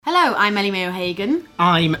Hello, I'm Ellie Mae O'Hagan.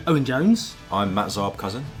 I'm Owen Jones. I'm Matt Zarb,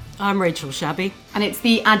 cousin. I'm Rachel Shabby. And it's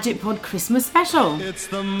the Agitpod Christmas special. It's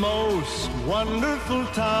the most wonderful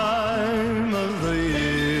time of the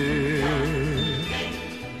year.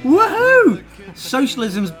 Woohoo!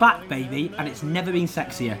 Socialism's back, baby, and it's never been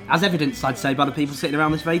sexier. As evidenced, I'd say, by the people sitting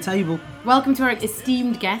around this very table. Welcome to our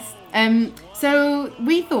esteemed guest. So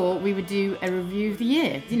we thought we would do a review of the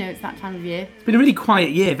year. You know, it's that time of year. It's been a really quiet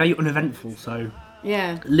year, very uneventful, so...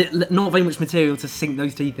 Yeah. Not very much material to sink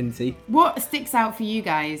those teeth into. What sticks out for you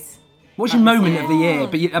guys? What's your moment of the year?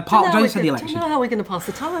 But don't say the election. I don't know how we're going to pass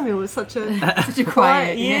the time. It was such a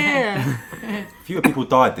quiet year. Fewer people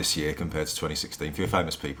died this year compared to 2016. Fewer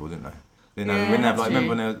famous people, didn't they? We didn't have,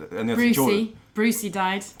 remember when Brucey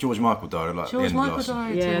died. George Michael died at George the end Michael of last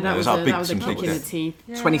died. Yeah, that was a kick in the teeth.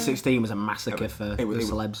 Yeah. 2016 was a massacre for the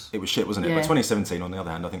celebs. It was shit, wasn't it? Yeah. But 2017, on the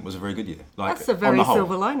other hand, I think was a very good year. Like, That's a on very the whole,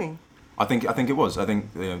 silver lining. I think it was. I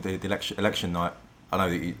think the election night. I know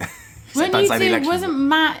that you. Weren't don't you say the two? election, Wasn't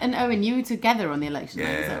Matt and Owen? You were together on the election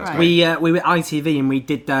night. Is that right? We were at ITV and we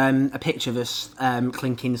did a picture of us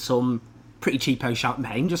clinking some pretty cheapo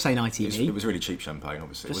champagne. Just saying ITV. It was really cheap champagne,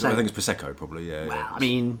 obviously. I think it's Prosecco, probably. Yeah. Well, yeah. I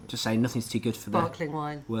mean, just saying nothing's too good for the Sparkling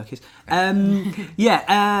wine. workers.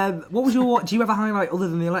 What was your? Do you have a highlight other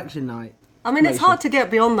than the election night? I mean, it's hard to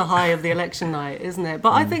get beyond the high of the election night, isn't it?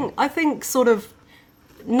 But I think sort of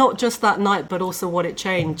not just that night, but also what it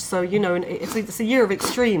changed. So, you know, it's a year of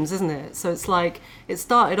extremes, isn't it? So it's like it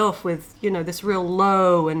started off with, you know, this real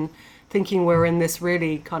low and thinking we're in this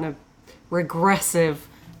really kind of regressive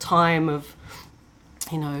time of,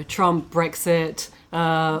 you know, Trump, Brexit,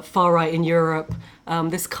 far right in Europe,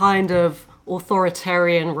 this kind of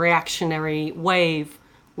authoritarian reactionary wave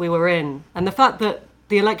we were in. And the fact that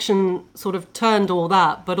the election sort of turned all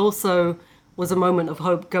that, but also was a moment of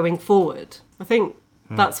hope going forward. I think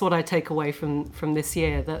that's what I take away from this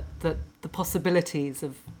year, that the possibilities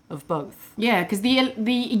of both. Yeah, because the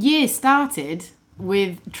year started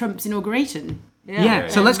with Trump's inauguration. Yeah.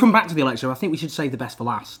 So let's come back to the election. I think we should save the best for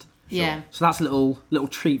last. Yeah. So that's a little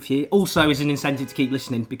treat for you. Also, is an incentive to keep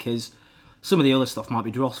listening because some of the other stuff might be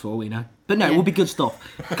dross for all we know. But no, it will be good stuff.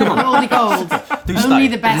 Come on. Only gold. Only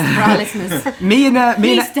the best for our listeners.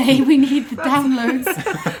 Please stay. We need the downloads.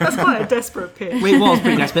 That's quite a desperate pitch. It was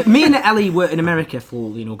pretty desperate. Me and Ellie were in America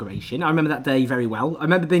for the inauguration. I remember that day very well. I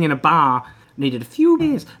remember being in a bar, needed a few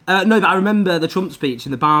beers. But I remember the Trump speech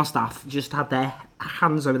and the bar staff just had their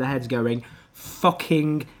hands over their heads going,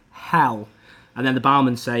 fucking hell. And then the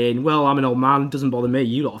barman saying, well, I'm an old man, doesn't bother me,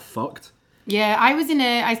 you lot are fucked. Yeah,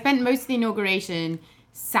 I spent most of the inauguration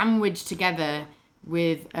sandwiched together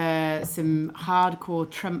with some hardcore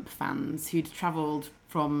Trump fans who'd travelled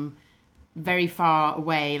from very far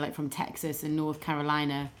away, like from Texas and North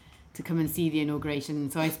Carolina, to come and see the inauguration.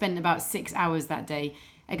 So I spent about 6 hours that day.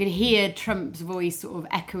 I could hear Trump's voice sort of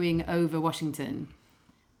echoing over Washington.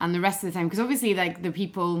 And the rest of the time, because obviously like the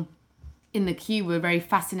people in the queue were very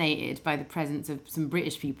fascinated by the presence of some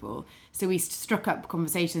British people. So we struck up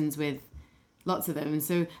conversations with lots of them.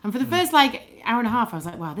 And for the first like hour and a half, I was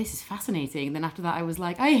like, wow, this is fascinating. And then after that, I was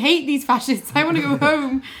like, I hate these fascists. I want to go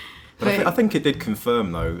home. But I think it did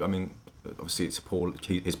confirm, though. I mean, obviously,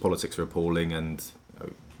 his politics are appalling, and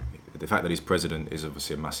the fact that he's president is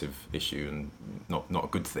obviously a massive issue and not a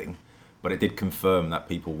good thing. But it did confirm that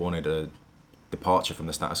people wanted a departure from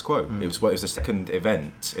the status quo. It was the second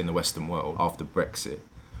event in the Western world after Brexit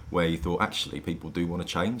where you thought, actually, people do want to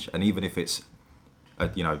change. And even if it's,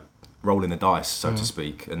 rolling the dice, so to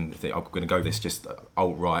speak, and think, I'm going to go this just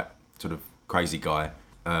alt-right sort of crazy guy,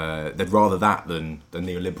 they'd rather that than the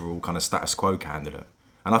neoliberal kind of status quo candidate.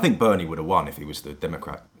 And I think Bernie would have won if he was the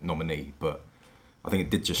Democrat nominee, but I think it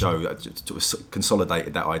did just show that it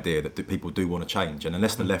consolidated that idea that people do want to change. And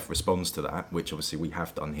unless the left responds to that, which obviously we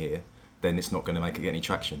have done here, then it's not going to make it get any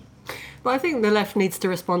traction. But I think the left needs to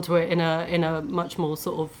respond to it in a much more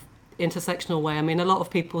sort of intersectional way. I mean, a lot of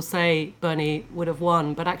people say Bernie would have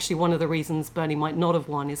won, but actually one of the reasons Bernie might not have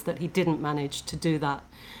won is that he didn't manage to do that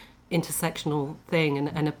intersectional thing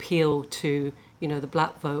and appeal to, you know, the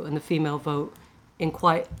black vote and the female vote in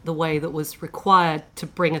quite the way that was required to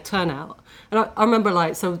bring a turnout. And I remember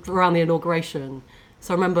around the inauguration,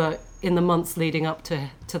 so I remember in the months leading up to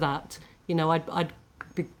that, you know, I'd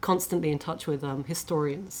be constantly in touch with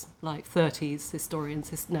historians, like 30s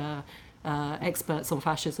historians, experts on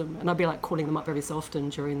fascism, and I'd be like calling them up every so often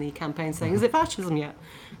during the campaign saying, is it fascism yet?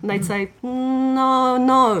 And they'd say, no,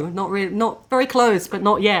 not really, not very close, but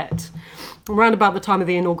not yet. Around about the time of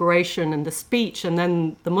the inauguration and the speech and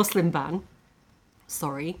then the Muslim ban,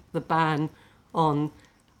 the ban on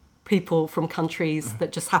people from countries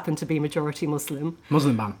that just happen to be majority Muslim.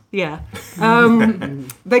 Muslim ban. Yeah.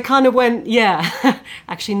 They kind of went, yeah,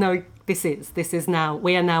 actually, no, this is now,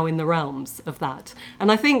 we are now in the realms of that.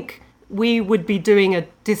 And I think we would be doing a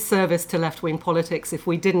disservice to left-wing politics if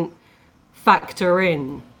we didn't factor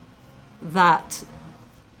in that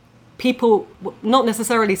people, not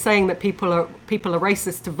necessarily saying that people are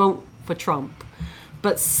racist to vote for Trump,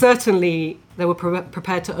 but certainly they were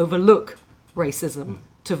prepared to overlook racism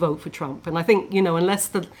to vote for Trump. And I think, unless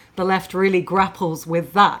the left really grapples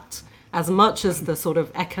with that as much as the sort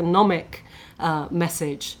of economic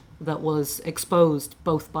message that was exposed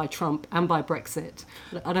both by Trump and by Brexit,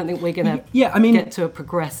 I don't think we're going to get to a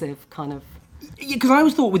progressive kind of... Yeah, because I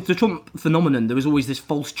always thought with the Trump phenomenon, there was always this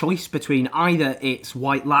false choice between either it's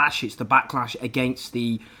white lash, it's the backlash against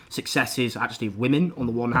the successes actually of women on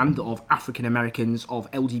the one hand, of African Americans, of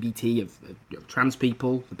LGBT, of trans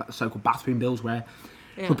people, the so-called bathroom bills where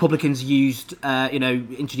Republicans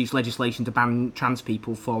introduced legislation to ban trans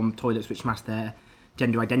people from toilets which mask their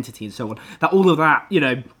gender identity and so on. That all of that,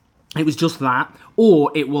 it was just that,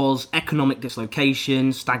 or it was economic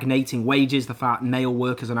dislocation, stagnating wages, the fact male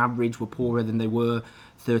workers on average were poorer than they were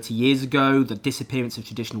 30 years ago, the disappearance of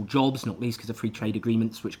traditional jobs, not least because of free trade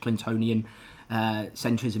agreements, which Clintonian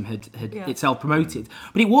centrism had itself promoted.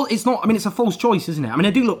 But it's not, it's a false choice, isn't it? I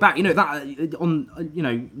do look back, that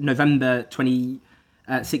on, November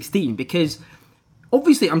 2016, because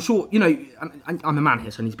obviously, I'm sure, I'm a man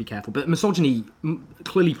here, so I need to be careful, but misogyny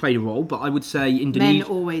clearly played a role, but I would say Indonesia... Men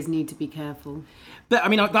always need to be careful. But,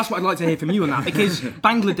 that's what I'd like to hear from you on that, because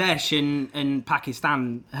Bangladesh and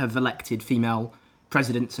Pakistan have elected female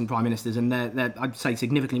presidents and prime ministers, and they're, I'd say,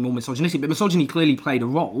 significantly more misogynistic, but misogyny clearly played a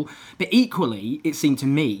role. But equally, it seemed to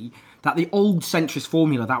me that the old centrist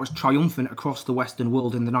formula that was triumphant across the Western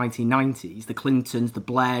world in the 1990s, the Clintons, the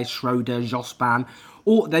Blairs, Schroeder, Jospin,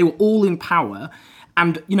 they were all in power.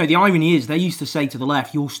 And, the irony is they used to say to the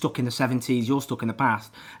left, you're stuck in the 70s, you're stuck in the past.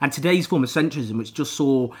 And today's form of centrism, which just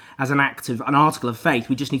saw as an article of faith,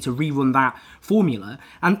 we just need to rerun that formula.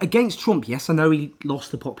 And against Trump, yes, I know he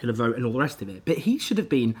lost the popular vote and all the rest of it, but he should have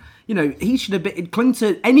been,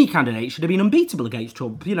 Clinton, any candidate should have been unbeatable against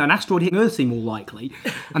Trump. An asteroid hitting Earth seemed more likely.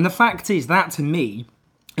 And the fact is that, to me,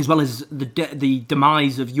 as well as the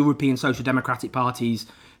demise of European social democratic parties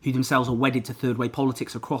who themselves are wedded to third-way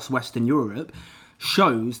politics across Western Europe,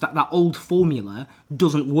 shows that old formula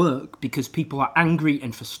doesn't work because people are angry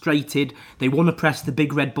and frustrated. They want to press the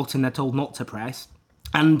big red button they're told not to press.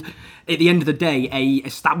 And at the end of the day, a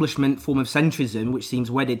establishment form of centrism, which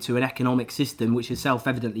seems wedded to an economic system which has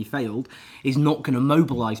self-evidently failed, is not going to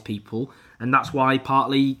mobilise people. And that's why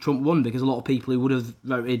partly Trump won, because a lot of people who would have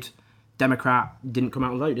voted Democrat didn't come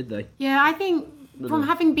out and vote, did they? Yeah, I think from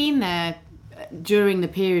having been there during the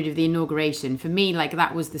period of the inauguration, for me,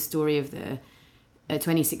 that was the story of the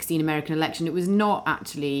 2016 American election. It was not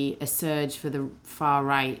actually a surge for the far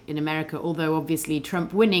right in America, although obviously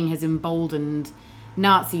Trump winning has emboldened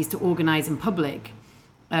Nazis to organise in public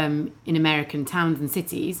in American towns and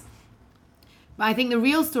cities. But I think the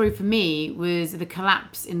real story for me was the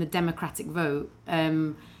collapse in the Democratic vote.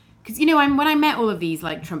 Because, when I met all of these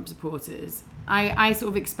Trump supporters, I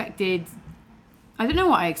sort of expected, I don't know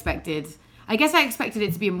what I expected. I guess I expected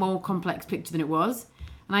it to be a more complex picture than it was.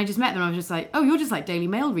 And I just met them, I was just like, oh, you're just like Daily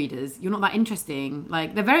Mail readers. You're not that interesting.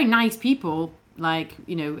 They're very nice people,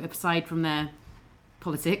 aside from their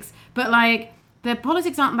politics. But, their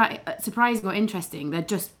politics aren't that surprising or interesting. They're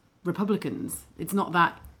just Republicans. It's not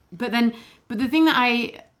that... But the thing that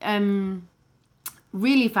I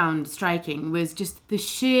really found striking was just the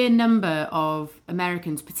sheer number of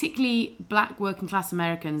Americans, particularly black working class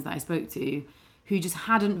Americans that I spoke to, who just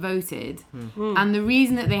hadn't voted. And the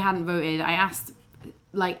reason that they hadn't voted, I asked...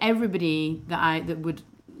 everybody that would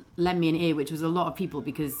lend me an ear, which was a lot of people,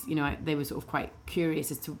 because they were sort of quite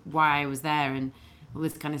curious as to why I was there and all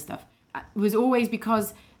this kind of stuff, it was always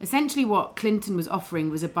because essentially what Clinton was offering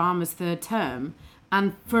was Obama's third term,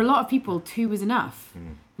 and for a lot of people 2 was enough,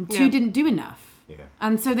 and 2 didn't do enough.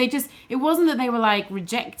 And so it wasn't that they were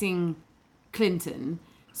rejecting Clinton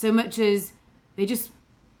so much as they just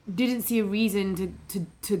didn't see a reason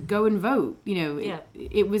to go and vote.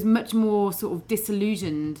 It was much more sort of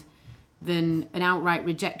disillusioned than an outright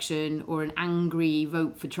rejection or an angry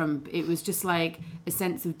vote for Trump. It was just a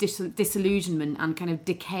sense of disillusionment and kind of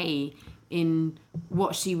decay in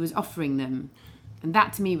what she was offering them. And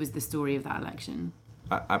that to me was the story of that election.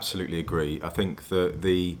 I absolutely agree. I think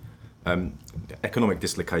the economic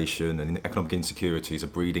dislocation and economic insecurity is a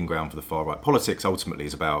breeding ground for the far right. Politics ultimately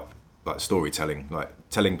is about storytelling,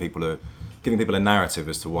 telling people, giving people a narrative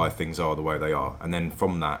as to why things are the way they are, and then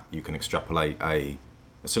from that you can extrapolate a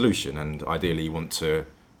a solution, and ideally you want to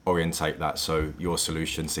orientate that so your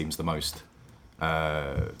solution seems the most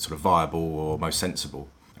sort of viable or most sensible.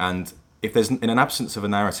 And if there's in an absence of a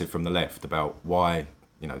narrative from the left about why,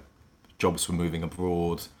 you know, jobs were moving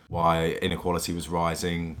abroad, why inequality was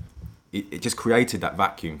rising, it just created that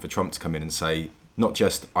vacuum for Trump to come in and say, not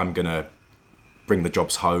just I'm going to bring the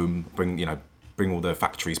jobs home, bring all the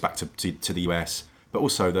factories back to the US, but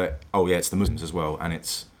also that, oh yeah, it's the Muslims as well, and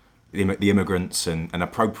it's the immigrants, and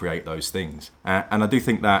appropriate those things. And I do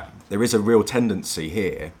think that there is a real tendency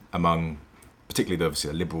here among, particularly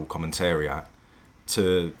obviously the liberal commentariat,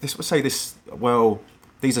 to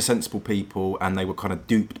these are sensible people, and they were kind of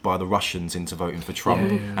duped by the Russians into voting for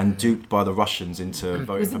Trump, and duped by the Russians into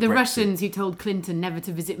voting Was for it the Brexit. Russians who told Clinton never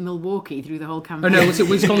to visit Milwaukee through the whole campaign? Oh no, was it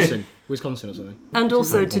Wisconsin? Wisconsin or something. And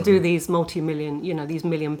also to do these multi-million, these £1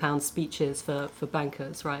 million speeches for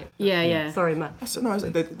bankers, right? Yeah. Sorry, Matt.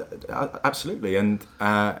 Absolutely, and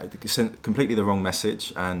sent completely the wrong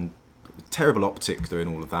message, and terrible optics doing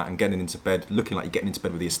all of that, and getting into bed, looking like you're getting into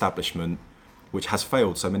bed with the establishment, which has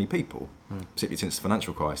failed so many people, particularly since the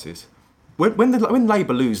financial crisis. When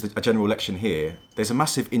Labour lose a general election here, there's a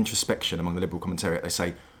massive introspection among the Liberal commentariat. They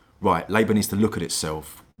say, right, Labour needs to look at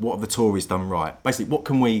itself. What have the Tories done right? Basically, what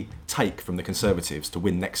can we take from the Conservatives to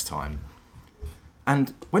win next time?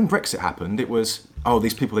 And when Brexit happened, it was,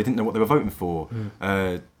 these people, they didn't know what they were voting for.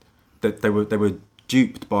 That they were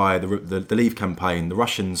duped by the Leave campaign. The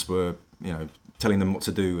Russians were, telling them what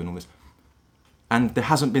to do and all this. And there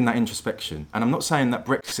hasn't been that introspection. And I'm not saying that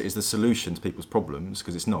Brexit is the solution to people's problems,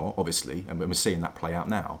 because it's not, obviously, and we're seeing that play out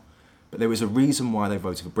now. But there was a reason why they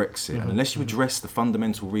voted for Brexit. And unless you address the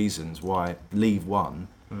fundamental reasons why Leave won,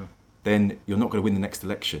 then you're not going to win the next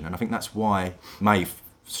election. And I think that's why May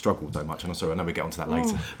struggled so much. And I'm sorry, I know we'll get onto that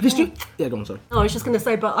later. Yeah, go on, sorry. No, I was just going to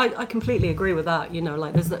say, but I completely agree with that.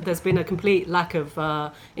 There's been a complete lack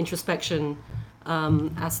of introspection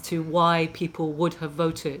as to why people would have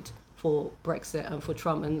voted for Brexit and for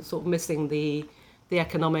Trump, and sort of missing the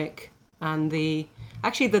economic and the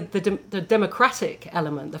democratic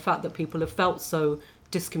element, the fact that people have felt so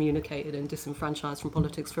discommunicated and disenfranchised from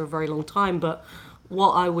politics for a very long time. But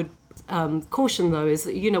what I would caution, though, is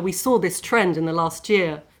that, we saw this trend in the last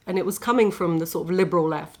year, and it was coming from the sort of liberal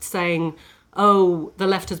left saying, the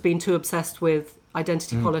left has been too obsessed with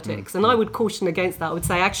identity politics. And I would caution against that. I would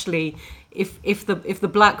say, actually, if the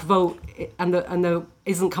black vote and the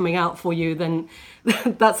isn't coming out for you, then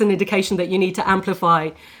that's an indication that you need to amplify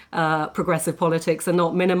progressive politics and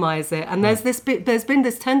not minimize it. And there's been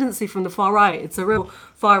this tendency from the far right. It's a real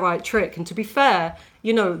far right trick. And to be fair,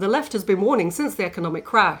 the left has been warning since the economic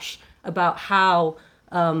crash about how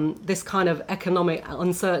this kind of economic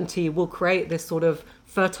uncertainty will create this sort of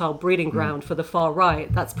fertile breeding ground for the far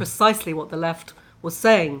right. That's precisely what the left was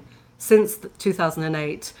saying since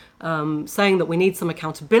 2008, saying that we need some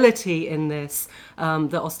accountability in this,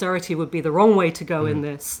 that austerity would be the wrong way to go in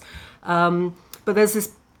this. But there's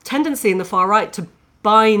this tendency in the far right to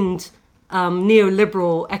bind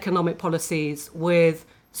neoliberal economic policies with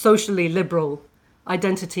socially liberal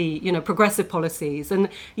identity, progressive policies. And,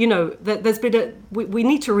 there's been we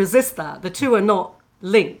need to resist that. The two are not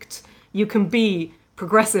linked. You can be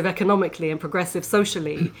progressive economically and progressive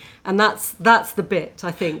socially, and that's the bit.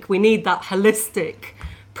 I think we need that holistic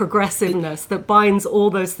progressiveness that binds all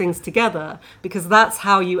those things together, because that's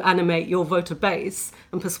how you animate your voter base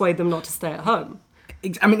and persuade them not to stay at home.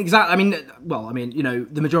 Exactly.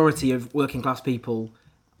 The majority of working class people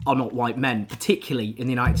are not white men, particularly in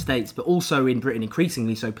the United States, but also in Britain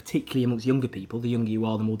increasingly so, particularly amongst younger people. The younger you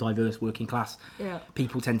are, the more diverse working class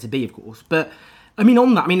people tend to be, of course. But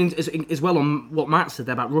on that, as well on what Matt said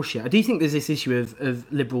there about Russia, I do think there's this issue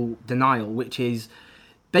of liberal denial, which is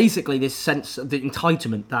basically this sense of the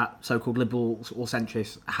entitlement that so-called liberals or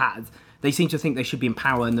centrists had. They seem to think they should be in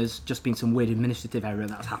power, and there's just been some weird administrative error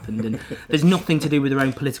that's happened, and there's nothing to do with their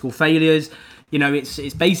own political failures.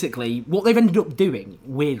 It's basically what they've ended up doing,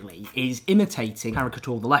 weirdly, is imitating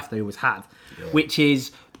caricature of the left they always had, which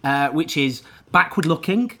is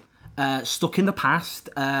backward-looking, stuck in the past,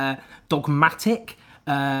 dogmatic,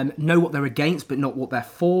 know what they're against but not what they're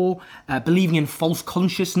for, believing in false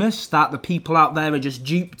consciousness, that the people out there are just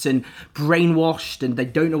duped and brainwashed and they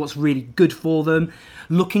don't know what's really good for them,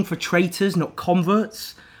 looking for traitors, not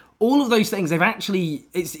converts. All of those things, they've actually,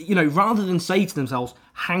 rather than say to themselves,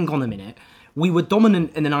 hang on a minute, we were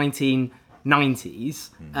dominant in the 1990s,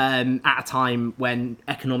 at a time when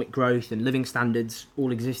economic growth and living standards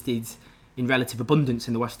all existed in relative abundance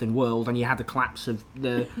in the Western world, and you had the collapse of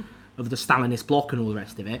the Stalinist bloc and all the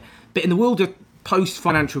rest of it. But in the world of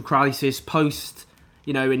post-financial crisis, and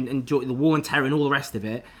the war on terror and all the rest of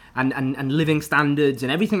it, and living standards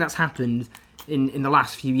and everything that's happened in the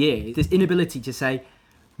last few years, this inability to say,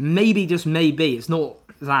 maybe, just maybe, it's not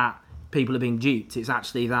that people are being duped, it's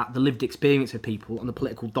actually that the lived experience of people and the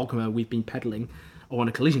political dogma we've been peddling are on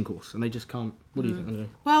a collision course, and they just can't. What do you think, Andrew?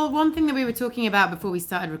 Well, one thing that we were talking about before we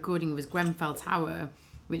started recording was Grenfell Tower,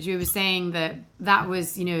 which we were saying that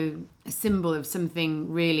was, a symbol of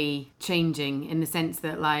something really changing, in the sense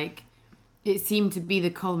that, like, it seemed to be the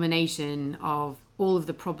culmination of all of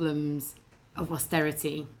the problems of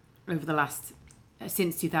austerity over the last,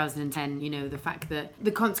 since 2010, the fact that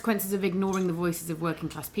the consequences of ignoring the voices of working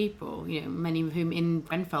class people, many of whom in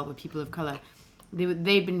Grenfell were people of colour.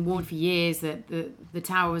 They'd been warned for years that the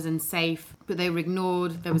tower was unsafe, but they were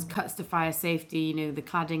ignored. There was cuts to fire safety, the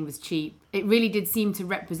cladding was cheap. It really did seem to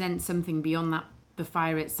represent something beyond the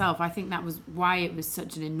fire itself. I think that was why it was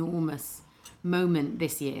such an enormous moment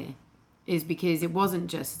this year, is because it wasn't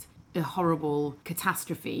just a horrible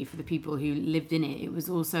catastrophe for the people who lived in it. It was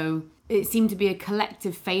also, it seemed to be a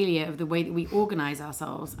collective failure of the way that we organise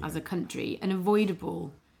ourselves as a country,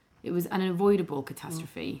 It was an avoidable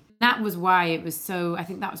catastrophe. That was why it was so, I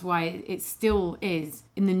think that was why it still is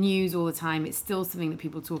in the news all the time. It's still something that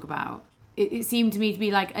people talk about. It seemed to me to be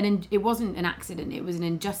like, it wasn't an accident, it was an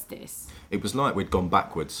injustice. It was like we'd gone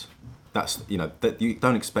backwards. That's, that you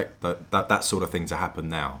don't expect that sort of thing to happen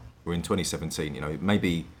now. We're in 2017,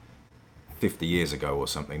 maybe 50 years ago or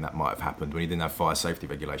something that might have happened when you didn't have fire safety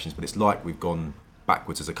regulations, but it's like we've gone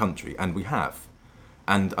backwards as a country, and we have.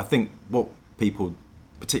 And I think what people,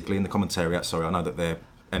 particularly in the commentary, sorry, I know that they're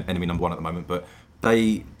enemy number one at the moment, but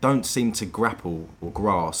they don't seem to grapple or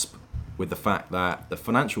grasp with the fact that the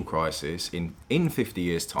financial crisis in 50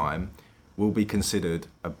 years' time will be considered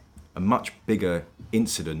a much bigger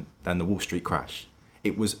incident than the Wall Street crash.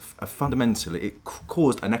 It was it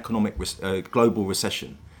caused an economic global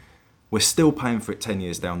recession. We're still paying for it 10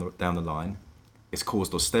 years down the line. It's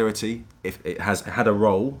caused austerity. It has had a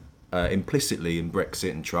role implicitly in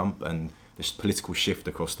Brexit and Trump and this political shift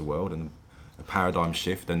across the world and a paradigm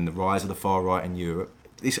shift and the rise of the far right in Europe.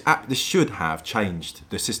 This should have changed.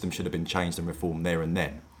 The system should have been changed and reformed there and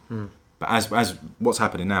then. But as what's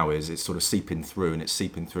happening now is it's sort of seeping through, and it's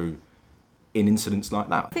seeping through in incidents like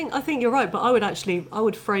that. I think you're right, but I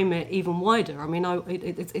would frame it even wider. I mean,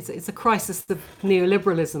 it's a crisis of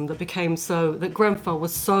neoliberalism that Grenfell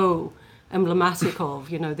was so emblematic of.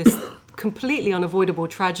 This completely unavoidable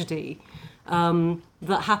tragedy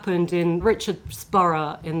that happened in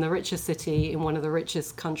Richardsborough, in the richest city in one of the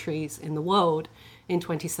richest countries in the world, in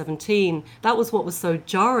 2017. That was what was so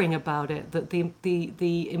jarring about it, that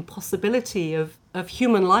the impossibility of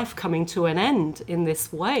human life coming to an end in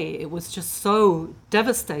this way. It was just so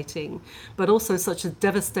devastating, but also such a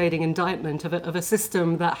devastating indictment of a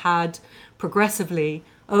system that had progressively,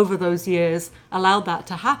 over those years, allowed that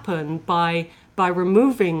to happen by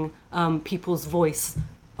removing people's voice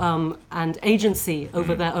and agency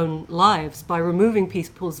over their own lives, by removing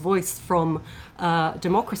people's voice from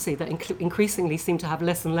democracy that increasingly seemed to have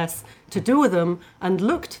less and less to do with them and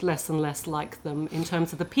looked less and less like them in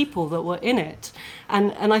terms of the people that were in it.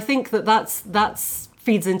 And I think that's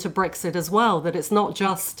feeds into Brexit as well, that it's not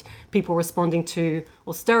just people responding to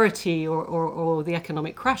austerity or the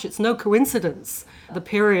economic crash. It's no coincidence the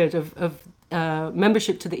period of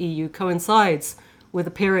membership to the EU coincides with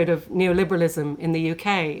a period of neoliberalism in the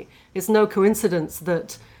UK. It's no coincidence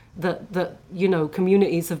that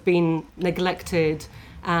communities have been neglected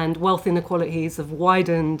and wealth inequalities have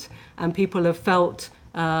widened and people have felt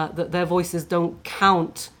that their voices don't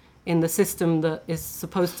count in the system that is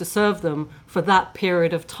supposed to serve them for that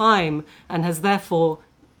period of time, and has therefore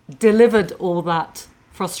delivered all that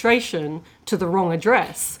frustration to the wrong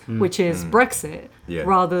address, which is Brexit,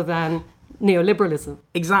 rather than neoliberalism.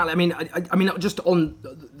 Exactly. I mean, just on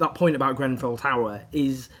that point about Grenfell Tower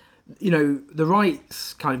is, the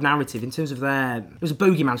right's kind of narrative in terms of it was a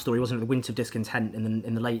bogeyman story, wasn't it? The winter of discontent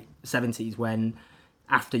in the late 70s, when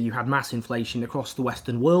after you had mass inflation across the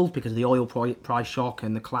Western world because of the oil price shock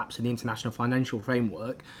and the collapse of the international financial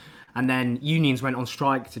framework, and then unions went on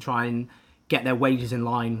strike to try and get their wages in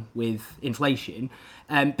line with inflation.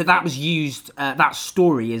 But that was used, that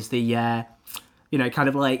story is the... kind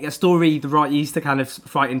of like a story the right used to kind of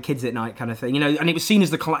frighten kids at night kind of thing, and it was seen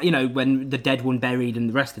as when the dead one buried and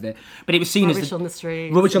the rest of it. But it was seen rubbish as on the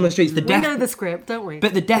streets. Rubbish on the streets. We know the script, don't we?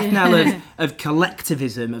 But the death knell of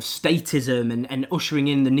collectivism, of statism, and ushering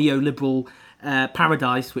in the neoliberal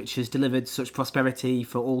paradise, which has delivered such prosperity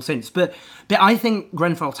for all since. But I think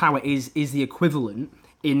Grenfell Tower is the equivalent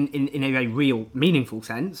in a very real, meaningful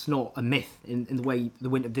sense, not a myth in the way the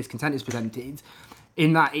Winter of Discontent is presented.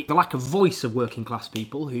 in that the lack of voice of working class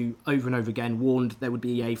people who over and over again warned there would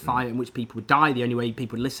be a fire in which people would die. The only way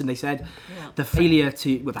people would listen, they said. The failure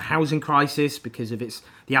with the housing crisis because of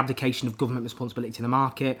the abdication of government responsibility to the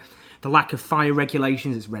market. The lack of fire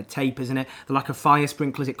regulations, it's red tape, isn't it? The lack of fire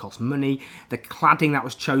sprinklers, it costs money. The cladding that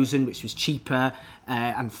was chosen, which was cheaper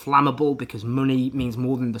and flammable because money means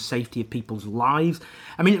more than the safety of people's lives.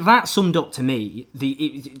 I mean, that summed up to me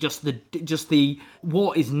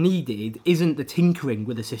what is needed isn't the tinkering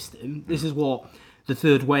with the system. This is what the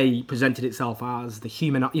third way presented itself as, the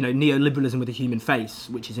human, neoliberalism with a human face,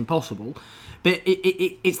 which is impossible. But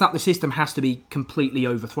it's that the system has to be completely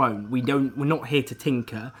overthrown. We're not here to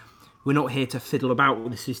tinker. We're not here to fiddle about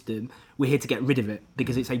with the system. We're here to get rid of it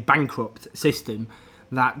because it's a bankrupt system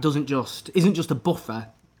that isn't just a buffer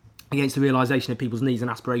against the realisation of people's needs and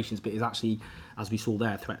aspirations, but is actually, as we saw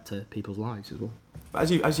there, a threat to people's lives as well.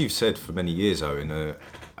 As you've said for many years, Owen,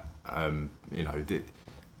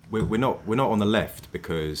 we're not on the left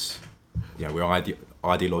because we're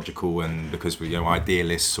ideological and because we're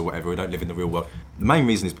idealists or whatever. We don't live in the real world. The main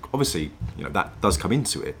reason is obviously that does come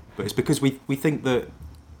into it, but it's because we think that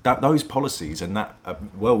those policies and that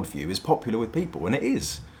worldview is popular with people, and it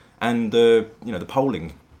is. And the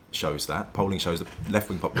polling shows that. Polling shows that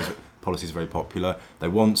left-wing policy is very popular. They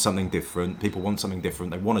want something different. People want something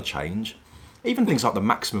different. They want to change. Even things like the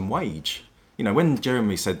maximum wage. When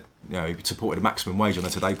Jeremy said he supported a maximum wage on the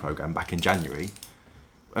Today programme back in January,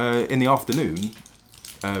 in the afternoon,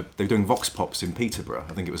 they were doing Vox Pops in Peterborough.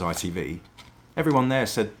 I think it was ITV. Everyone there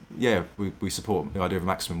said, yeah, we support the idea of a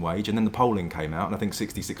maximum wage. And then the polling came out, and I think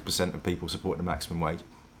 66% of people supported the maximum wage.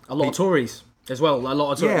 A lot of Tories as well. A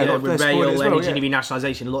lot of Tories, rail, energy,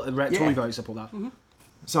 nationalisation. A lot of Tory voters support that. Mm-hmm.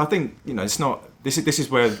 So I think, it's not... This is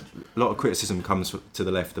where a lot of criticism comes to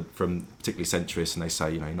the left, from particularly centrists, and they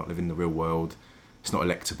say, you're not living in the real world, it's not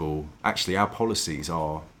electable. Actually, our policies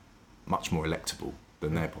are much more electable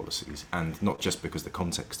than their policies, and not just because the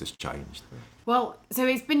context has changed. Well, so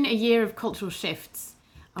it's been a year of cultural shifts,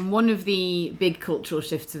 and one of the big cultural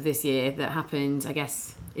shifts of this year that happened, I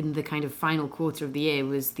guess, in the kind of final quarter of the year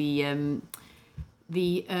was the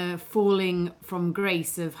falling from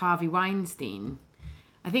grace of Harvey Weinstein.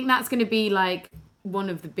 I think that's going to be like one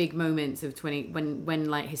of the big moments of when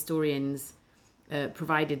like historians,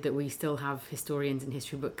 provided that we still have historians in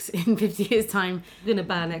history books in 50 years' time. We're going to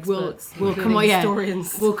ban experts. We'll come on,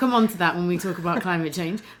 historians. We'll come on to that when we talk about climate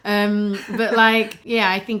change. But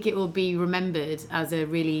I think it will be remembered as a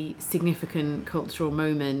really significant cultural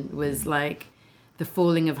moment. Was like the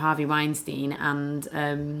falling of Harvey Weinstein and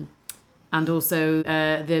also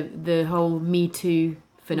the whole Me Too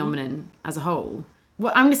phenomenon as a whole.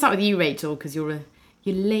 Well, I'm going to start with you, Rachel, because you're a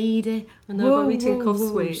lady. I know, about eating cough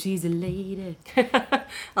sweet. She's a lady.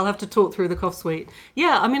 I'll have to talk through the cough sweet.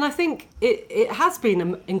 Yeah, I mean, I think it has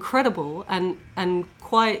been incredible and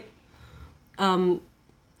quite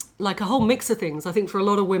like a whole mix of things. I think for a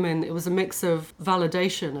lot of women, it was a mix of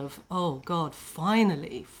validation of, oh God,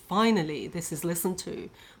 finally, this is listened to.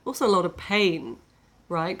 Also a lot of pain,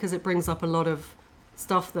 right? Because it brings up a lot of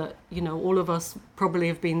stuff that, all of us probably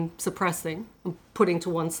have been suppressing and putting to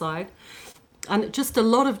one side. And just a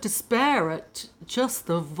lot of despair at just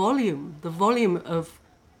the volume of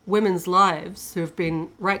women's lives who have been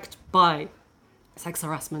wrecked by sex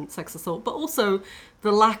harassment, sex assault, but also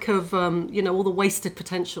the lack of, all the wasted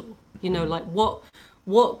potential. Like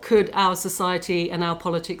what could our society and our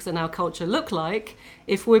politics and our culture look like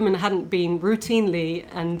if women hadn't been routinely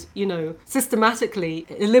and, systematically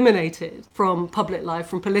eliminated from public life,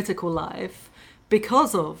 from political life,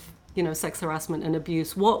 because of sex harassment and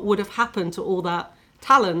abuse? What would have happened to all that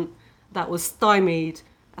talent that was stymied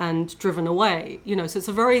and driven away? So it's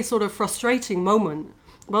a very sort of frustrating moment.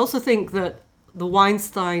 But I also think that the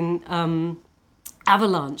Weinstein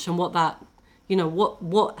avalanche and what that,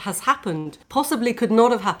 what has happened possibly could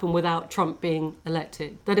not have happened without Trump being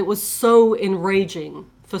elected. That it was so enraging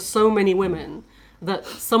for so many women that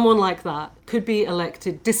someone like that could be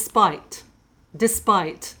elected despite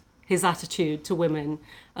his attitude to women,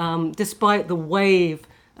 despite the wave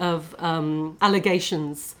of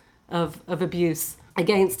allegations of abuse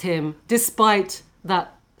against him, despite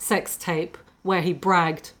that sex tape where he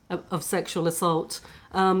bragged of sexual assault.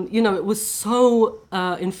 It was so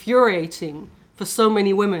infuriating for so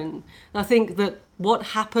many women. I think that what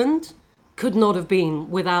happened could not have been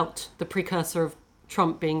without the precursor of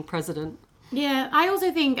Trump being president. Yeah, I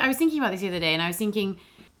also think, I was thinking about this the other day, and I was thinking,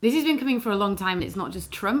 This has been coming for a long time. It's not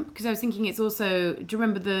just Trump, because I was thinking it's also. Do you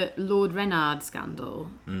remember the Lord Renard scandal?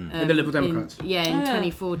 The Liberal Democrats. In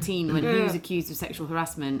 2014, when he was accused of sexual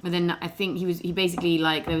harassment. But then I think he basically,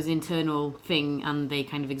 like, there was an internal thing, and they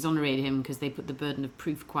kind of exonerated him because they put the burden of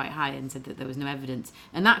proof quite high and said that there was no evidence,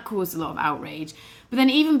 and that caused a lot of outrage. But then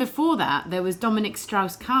even before that, there was Dominic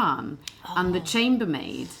Strauss-Kahn and the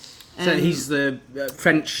chambermaid. So he's the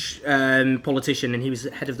French politician, and he was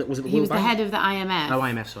head of the. Was it the He World was the Bank? head of the IMF. Oh,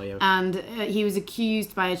 IMF, sorry. Yeah. And he was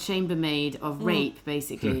accused by a chambermaid of rape,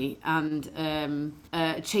 basically, and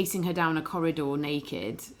chasing her down a corridor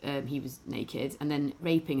naked. He was naked, and then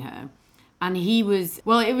raping her. And he was,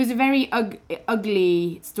 well, it was a very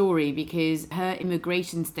ugly story because her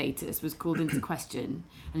immigration status was called into question,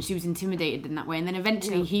 and she was intimidated in that way. And then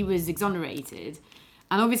eventually he was exonerated.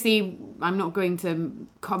 And obviously, I'm not going to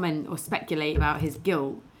comment or speculate about his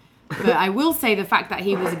guilt, but I will say the fact that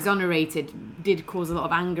he was exonerated did cause a lot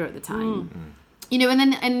of anger at the time. You know,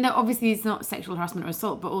 and obviously it's not sexual harassment or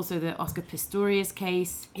assault, but also the Oscar Pistorius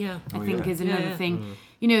case, I think is another thing.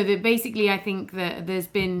 You know, that basically I think that there's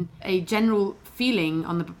been a general feeling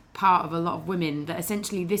on the part of a lot of women that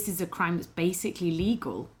essentially this is a crime that's basically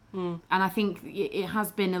legal. And I think it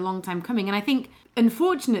has been a long time coming. And I think,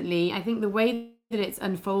 unfortunately, I think the way that it's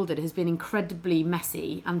unfolded has been incredibly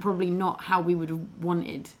messy and probably not how we would have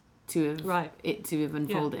wanted to have it to have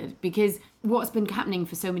unfolded, because what's been happening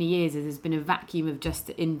for so many years is there's been a vacuum of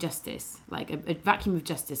injustice, like a vacuum of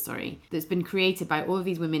justice, that's been created by all of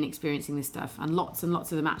these women experiencing this stuff, and lots of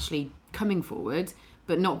them actually coming forward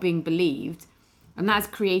but not being believed, and that's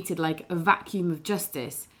created like a vacuum of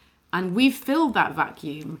justice, and we've filled that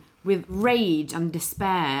vacuum with rage and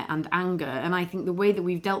despair and anger, and I think the way that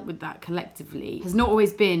we've dealt with that collectively has not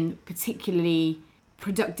always been particularly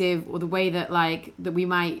productive, or the way that that we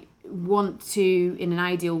might want to in an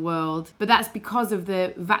ideal world, but that's because of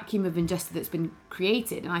the vacuum of injustice that's been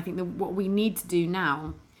created. And I think that what we need to do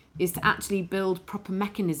now is to actually build proper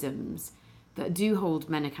mechanisms that do hold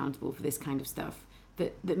men accountable for this kind of stuff,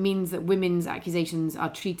 that means that women's accusations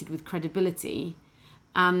are treated with credibility,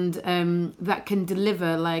 and that can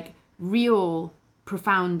deliver like real,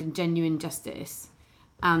 profound and genuine justice,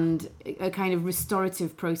 and a kind of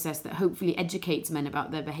restorative process that hopefully educates men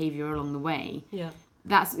about their behaviour along the way.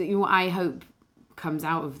 That's what I hope comes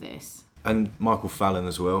out of this. And Michael Fallon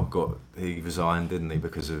as well, he resigned, didn't he,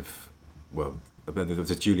 because of, well, there was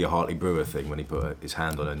a Julia Hartley-Brewer thing when he put his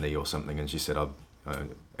hand on her knee or something, and she said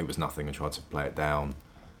it was nothing and tried to play it down.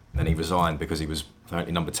 And then he resigned because he was,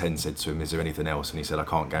 apparently number 10 said to him, is there anything else? And he said, I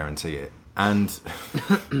can't guarantee it. And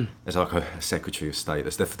there's like a Secretary of State,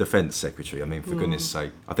 that's the Defence Secretary. I mean, for goodness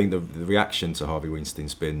sake. I think the reaction to Harvey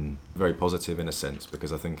Weinstein's been very positive in a sense,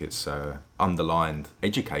 because I think it's underlined,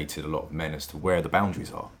 educated a lot of men as to where the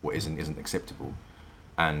boundaries are, what isn't acceptable.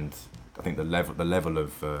 And I think the level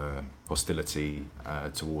of hostility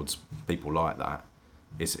towards people like that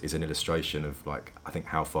is an illustration of, like, I think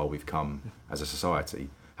how far we've come as a society.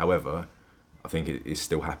 However, I think it is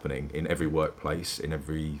still happening in every workplace, in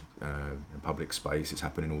every public space. It's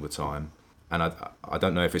happening all the time. And I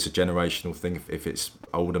don't know if it's a generational thing, if it's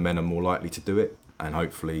older men are more likely to do it, and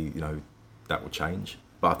hopefully, that will change.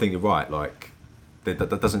 But I think you're right, like,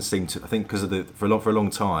 that doesn't seem to, I think because of for a long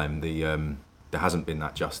time, there hasn't been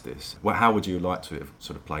that justice. Well, how would you like to have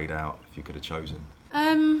sort of played out if you could have chosen?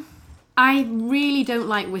 I really don't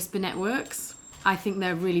like whisper networks. I think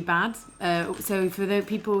they're really bad. So for the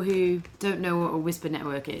people who don't know what a whisper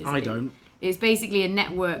network is... I don't. It's basically a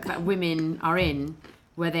network that women are in,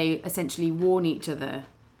 where they essentially warn each other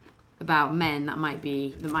about men that might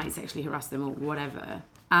sexually harass them or whatever.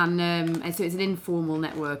 And so it's an informal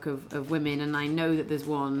network of women, and I know that there's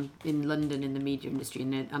one in London in the media industry,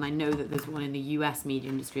 and I know that there's one in the US media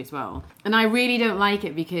industry as well. And I really don't like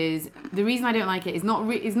it, because the reason I don't like it is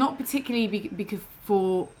not particularly because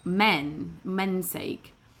for men's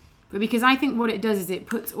sake, but because I think what it does is it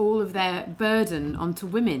puts all of their burden onto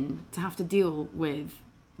women to have to deal with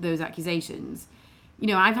those accusations.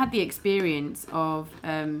 I've had the experience of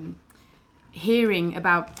hearing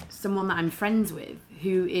about someone that I'm friends with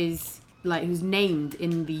who's named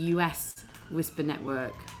in the US whisper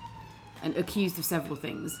network and accused of several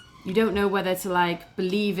things. You don't know whether to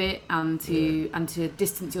believe it and to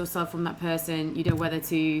distance yourself from that person. You don't know whether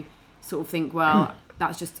to sort of think, well,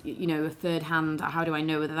 that's just a third hand. How do I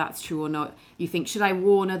know whether that's true or not? You think, should I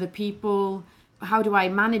warn other people? How do I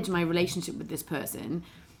manage my relationship with this person?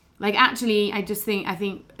 Actually, I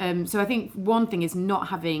think one thing is not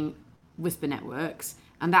having whisper networks,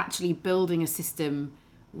 and actually building a system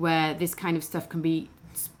where this kind of stuff can be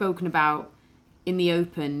spoken about in the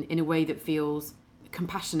open in a way that feels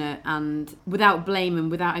compassionate and without blame, and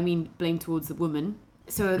without, I mean, blame towards the woman.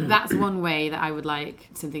 So that's one way that I would like,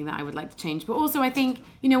 something that I would like to change. But also I think,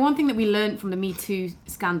 one thing that we learned from the Me Too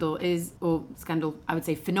scandal I would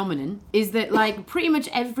say phenomenon, is that like pretty much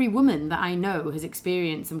every woman that I know has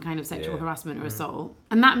experienced some kind of sexual harassment or assault.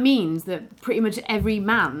 And that means that pretty much every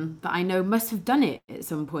man that I know must have done it at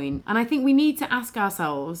some point. And I think we need to ask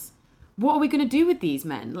ourselves, what are we going to do with these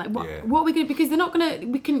men? Like, what are we going to, because they're not going to,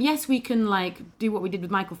 we can like do what we did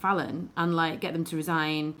with Michael Fallon and like get them to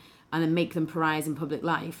resign and then make them pariahs in public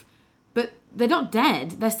life. But they're not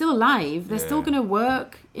dead. They're still alive. They're still going to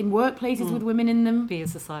work in workplaces with women in them. Be a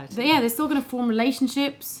society. They're still going to form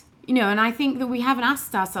relationships. And I think that we haven't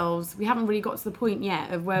asked ourselves, we haven't really got to the point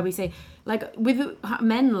yet of where we say, like, with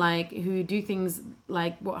men like who do things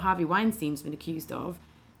like what Harvey Weinstein's been accused of,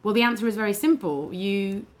 well, the answer is very simple.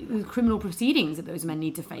 The criminal proceedings that those men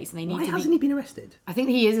need to face, and they need Why hasn't he been arrested? I think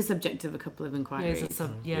he is a subject of a couple of inquiries.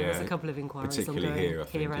 There's a couple of inquiries particularly ongoing here, I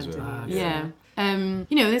think, as and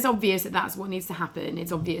well. It's obvious that that's what needs to happen.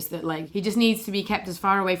 It's obvious that like he just needs to be kept as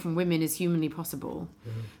far away from women as humanly possible.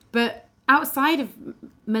 But outside of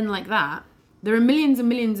men like that, there are millions and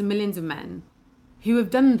millions and millions of men who have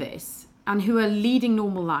done this and who are leading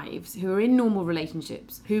normal lives, who are in normal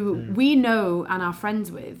relationships, who we know and are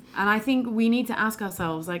friends with. And I think we need to ask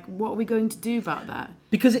ourselves, like, what are we going to do about that?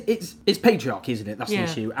 Because it's patriarchy, isn't it? That's the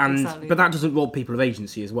issue. And exactly. But that doesn't rob people of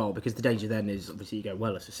agency as well, because the danger then is, obviously, you go,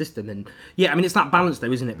 well, it's a system. And it's that balance,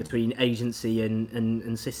 though, isn't it, between agency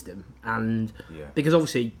and system. And because,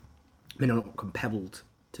 obviously, men are not compelled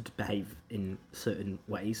to behave in certain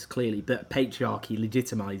ways, clearly, but patriarchy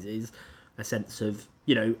legitimises a sense of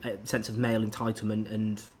male entitlement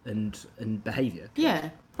and behaviour. Yeah.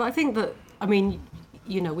 But I think that, we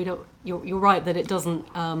don't. You're right that it doesn't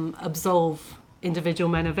absolve individual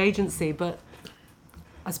men of agency, but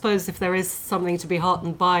I suppose if there is something to be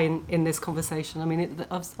heartened by in this conversation,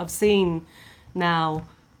 I've seen now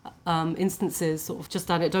instances, sort of just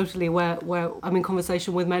anecdotally, where I'm in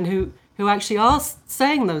conversation with men who actually are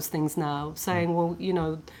saying those things now, saying, well,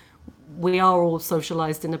 we are all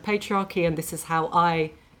socialised in a patriarchy, and this is how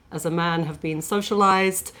I, as a man, have been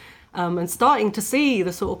socialised, and starting to see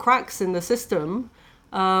the sort of cracks in the system,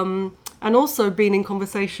 and also being in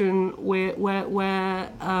conversation where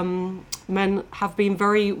men have been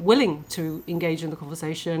very willing to engage in the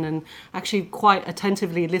conversation and actually quite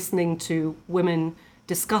attentively listening to women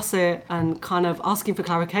discuss it and kind of asking for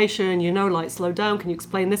clarification, slow down, can you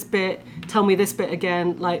explain this bit, tell me this bit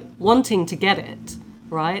again, like wanting to get it,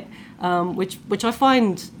 right? Which I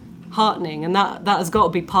find heartening, and that has got to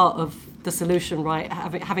be part of the solution, right?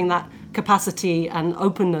 Having that capacity and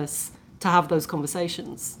openness to have those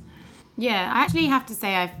conversations. Yeah, I actually have to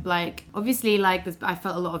say I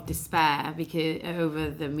felt a lot of despair over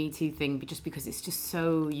the Me Too thing, just because it's just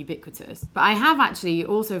so ubiquitous. But I have actually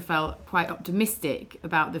also felt quite optimistic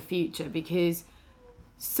about the future, because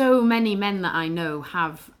so many men that I know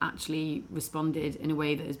have actually responded in a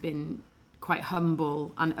way that has been quite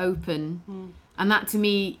humble and open, and that to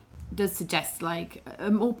me does suggest like a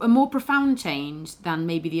more profound change than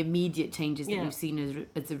maybe the immediate changes that we've seen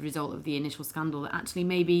as a result of the initial scandal. That actually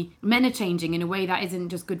maybe men are changing in a way that isn't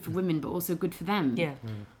just good for women but also good for them.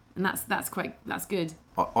 And that's good.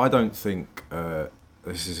 I don't think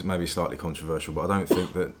this is maybe slightly controversial, but I don't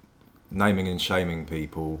think that naming and shaming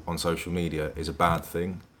people on social media is a bad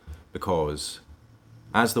thing, because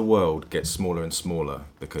as the world gets smaller and smaller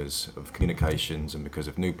because of communications and because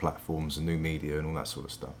of new platforms and new media and all that sort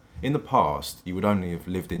of stuff, in the past you would only have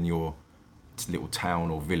lived in your little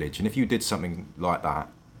town or village, and if you did something like that,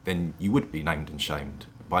 then you would be named and shamed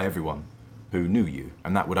by everyone who knew you,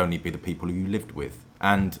 and that would only be the people who you lived with.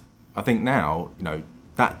 And I think now,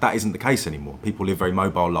 that isn't the case anymore. People live very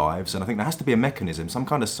mobile lives, and I think there has to be a mechanism, some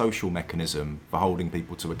kind of social mechanism for holding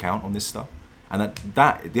people to account on this stuff. And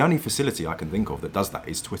that the only facility I can think of that does that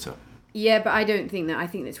is Twitter. Yeah, but I don't think that. I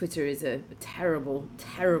think that Twitter is a terrible,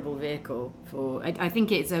 terrible vehicle for. I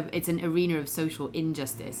think it's an arena of social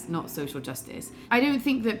injustice, not social justice. I don't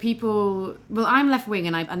think that people. Well, I'm left wing,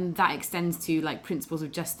 and that extends to like principles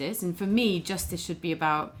of justice. And for me, justice should be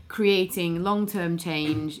about creating long-term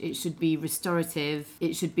change. It should be restorative.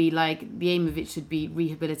 It should be like the aim of it should be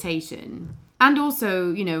rehabilitation, and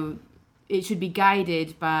also it should be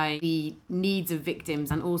guided by the needs of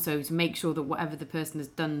victims, and also to make sure that whatever the person has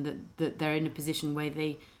done, that they're in a position where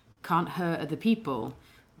they can't hurt other people,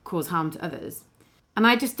 cause harm to others. And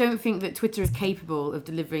I just don't think that Twitter is capable of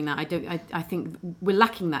delivering that. I think we're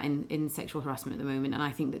lacking that in sexual harassment at the moment, and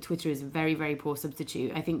I think that Twitter is a very, very poor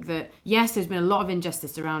substitute. I think that, yes, there's been a lot of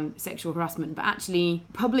injustice around sexual harassment, but actually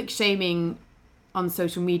public shaming on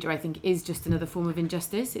social media, I think, is just another form of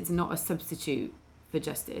injustice. It's not a substitute for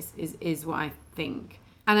justice, is what I think.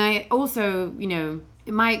 And I also, you know,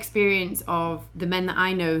 in my experience of the men that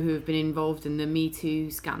I know who have been involved in the Me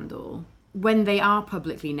Too scandal, when they are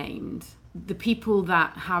publicly named, the people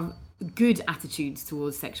that have good attitudes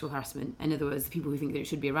towards sexual harassment, in other words, the people who think that it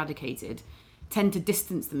should be eradicated, tend to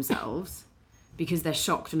distance themselves because they're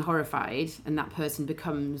shocked and horrified, and that person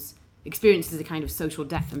experiences a kind of social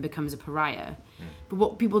death and becomes a pariah. But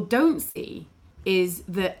what people don't see is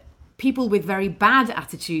that people with very bad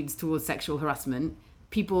attitudes towards sexual harassment,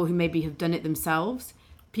 people who maybe have done it themselves,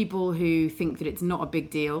 people who think that it's not a big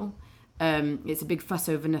deal, it's a big fuss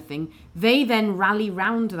over nothing, they then rally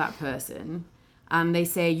round that person and they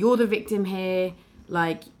say, you're the victim here,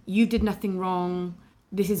 like, you did nothing wrong,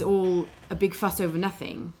 this is all a big fuss over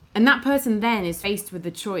nothing. And that person then is faced with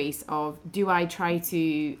the choice of, do I try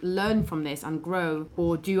to learn from this and grow,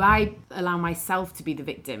 or do I allow myself to be the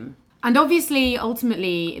victim? And obviously,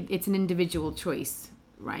 ultimately, it's an individual choice,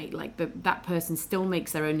 right? Like, that person still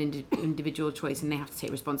makes their own individual choice and they have to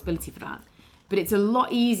take responsibility for that. But it's a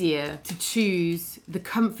lot easier to choose the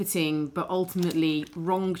comforting but ultimately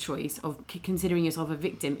wrong choice of considering yourself a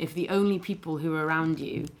victim if the only people who are around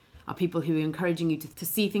you are people who are encouraging you to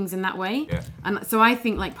see things in that way. Yeah. And so I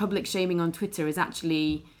think like public shaming on Twitter is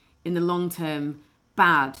actually, in the long term,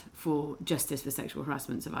 bad for justice for sexual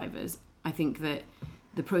harassment survivors. I think that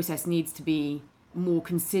the process needs to be more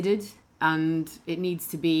considered, and it needs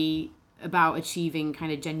to be about achieving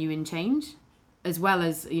kind of genuine change, as well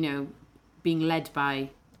as, you know, being led by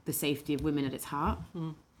the safety of women at its heart.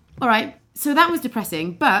 All right, so that was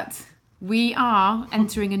depressing, but we are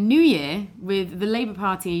entering a new year with the Labour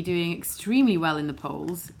Party doing extremely well in the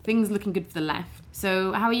polls, things looking good for the left.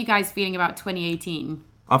 So how are you guys feeling about 2018?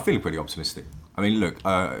 I'm feeling pretty optimistic. I mean, look,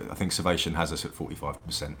 I think Salvation has us at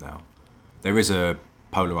 45% now. There is a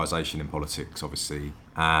polarisation in politics, obviously,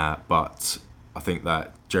 but I think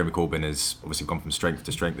that Jeremy Corbyn has obviously gone from strength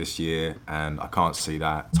to strength this year, and I can't see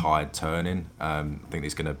that tide turning. I think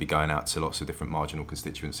he's going to be going out to lots of different marginal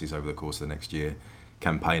constituencies over the course of the next year,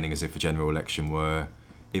 campaigning as if a general election were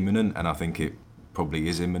imminent, and I think it probably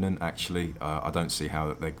is imminent, actually. I don't see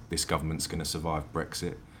how this government's going to survive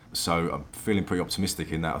Brexit. So I'm feeling pretty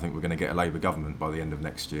optimistic in that I think we're going to get a Labour government by the end of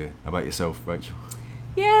next year. How about yourself, Rachel?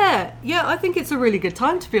 Yeah, I think it's a really good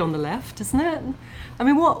time to be on the left, isn't it? I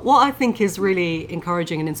mean, what I think is really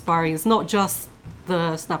encouraging and inspiring is not just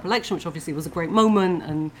the snap election, which obviously was a great moment,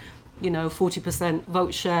 and, you know, 40%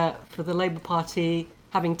 vote share for the Labour Party,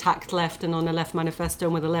 having tacked left and on a left manifesto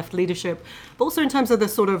and with a left leadership, but also in terms of the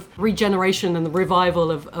sort of regeneration and the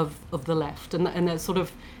revival of the left, and the sort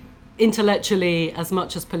of intellectually as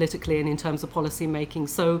much as politically and in terms of policy making.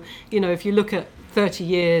 So, you know, if you look at 30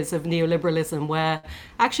 years of neoliberalism where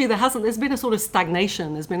actually there's been a sort of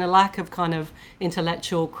stagnation, there's been a lack of kind of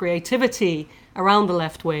intellectual creativity around the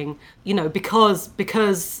left wing, you know, because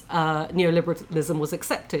neoliberalism was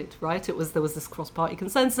accepted, right? There was this cross-party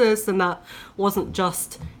consensus, and that wasn't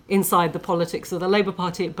just inside the politics of the Labour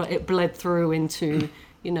Party, but it bled through into,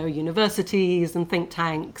 you know, universities and think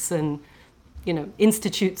tanks and, you know,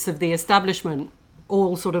 institutes of the establishment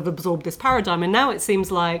all sort of absorbed this paradigm. And now it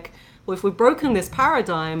seems like, well, if we've broken this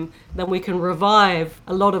paradigm, then we can revive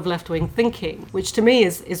a lot of left-wing thinking, which to me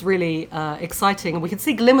is really exciting. And we could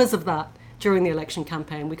see glimmers of that during the election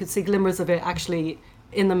campaign. We could see glimmers of it actually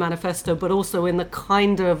in the manifesto, but also in the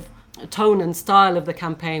kind of tone and style of the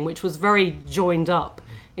campaign, which was very joined up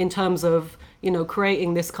in terms of, you know,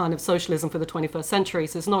 creating this kind of socialism for the 21st century.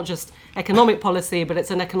 So it's not just economic policy, but it's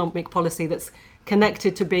an economic policy that's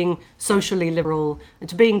connected to being socially liberal and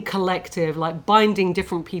to being collective, like binding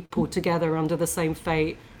different people together under the same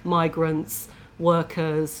fate, migrants,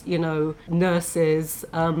 workers, you know, nurses,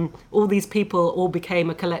 all these people all became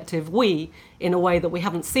a collective we in a way that we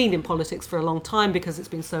haven't seen in politics for a long time because it's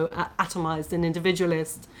been so atomized and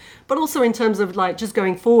individualist. But also in terms of like just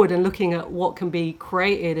going forward and looking at what can be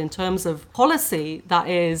created in terms of policy that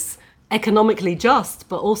is economically just,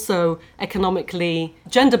 but also economically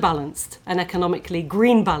gender balanced and economically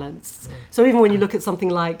green balanced. So even when you look at something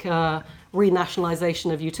like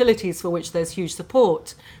renationalisation of utilities, for which there's huge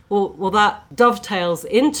support, well, that dovetails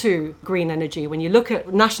into green energy. When you look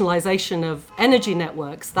at nationalisation of energy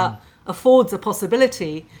networks, that affords a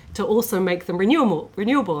possibility to also make them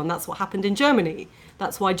renewable, and that's what happened in Germany.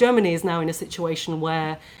 That's why Germany is now in a situation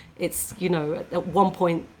where it's, you know, at one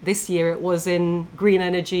point this year it was in green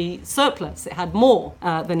energy surplus. It had more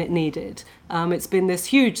than it needed. It's been this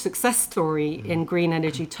huge success story in green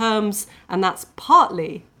energy terms, and that's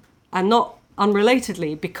partly, and not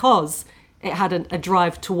unrelatedly, because it had a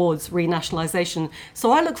drive towards renationalisation.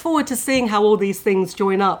 So I look forward to seeing how all these things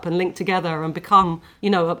join up and link together and become,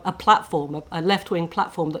 a platform, a left-wing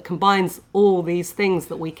platform that combines all these things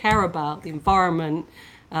that we care about, the environment,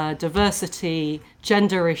 diversity,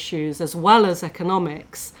 gender issues, as well as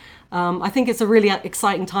economics. I think it's a really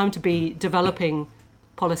exciting time to be developing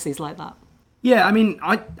policies like that. Yeah, I mean,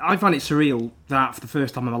 I find it surreal that for the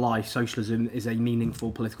first time in my life, socialism is a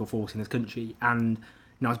meaningful political force in this country. And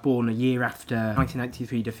I was born a year after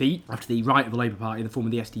 1983 defeat, after the right of the Labour Party in the form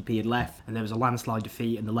of the SDP had left, and there was a landslide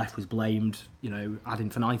defeat, and the left was blamed, ad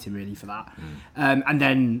infinitum really for that. And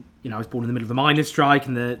then, I was born in the middle of the miners' strike,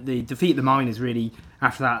 and the defeat of the miners really,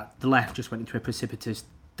 after that, the left just went into a precipitous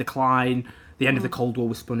decline. The end of the Cold War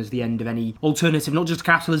was spun as the end of any alternative, not just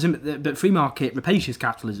capitalism, but free market, rapacious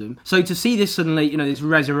capitalism. So to see this suddenly, this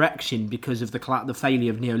resurrection because of the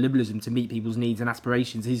failure of neoliberalism to meet people's needs and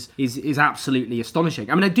aspirations is absolutely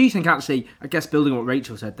astonishing. I mean, I do think actually, I guess building on what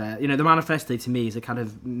Rachel said there, the manifesto to me is a kind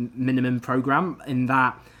of minimum programme in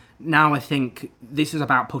that now I think this is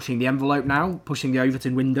about pushing the envelope now, pushing the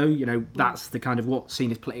Overton window. That's the kind of what's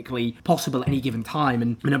seen as politically possible at any given time.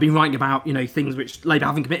 And I've been writing about, things which Labour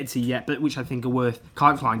haven't committed to yet, but which I think are worth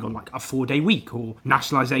kite flying on, like a 4-day week or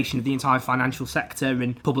nationalisation of the entire financial sector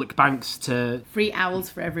and public banks to... Free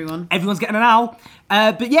owls for everyone. Everyone's getting an owl.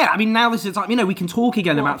 But yeah, I mean, now this is time, we can talk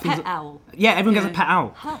again about things... Pet owl? Yeah, everyone gets a pet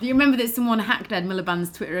owl. Do you remember that someone hacked Ed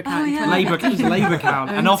Miliband's Twitter account? Oh, yeah. It was a Labour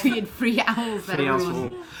account. And tweeted free owls at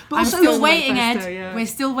everyone. But I'm also, still waiting, Ed. manifesto, yeah. We're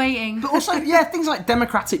still waiting. But also, yeah, things like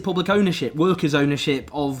democratic public ownership, workers' ownership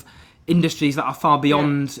of industries that are far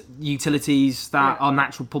beyond utilities that are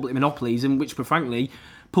natural public monopolies and which were, frankly,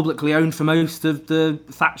 publicly owned for most of the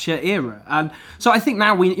Thatcher era. And so I think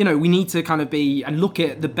now we need to kind of be and look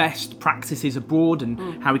at the best practices abroad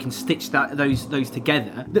and how we can stitch those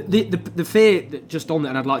together. The fear that just on that,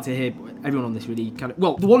 and I'd like to hear everyone on this really kind of,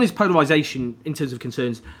 well, the one is polarisation in terms of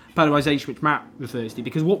concerns, polarisation which Matt refers to,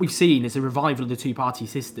 because what we've seen is a revival of the two-party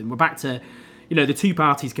system. We're back to, the two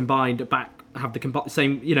parties combined have the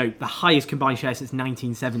same, the highest combined share since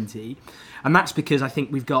 1970. And that's because I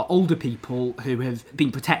think we've got older people who have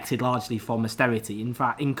been protected largely from austerity. In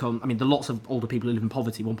fact, income, I mean, there are lots of older people who live in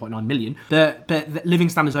poverty, 1.9 million, but living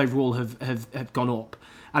standards overall have gone up.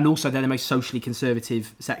 And also they're the most socially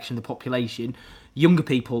conservative section of the population. Younger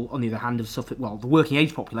people, on the other hand, have suffered, well, the working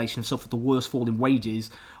age population have suffered the worst fall in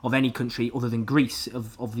wages of any country other than Greece,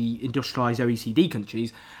 of the industrialised OECD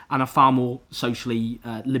countries, and are far more socially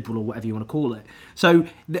liberal, or whatever you want to call it. So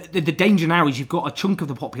the danger now is you've got a chunk of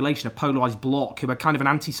the population, a polarised bloc, who are kind of an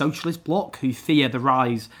anti-socialist bloc, who fear the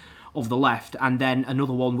rise of the left, and then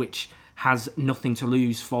another one which has nothing to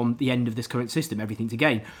lose from the end of this current system, everything to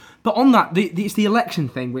gain. But on that, it's the election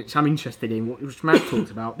thing which I'm interested in, which Matt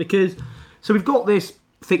talked about, because... So we've got this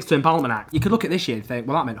Fixed Term Parliament Act. You could look at this year and think,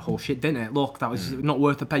 well, that meant horseshit, didn't it? Look, that was not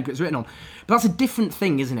worth the paper it's written on. But that's a different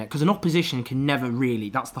thing, isn't it? Because an opposition can never really,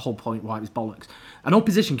 that's the whole point why it was bollocks. An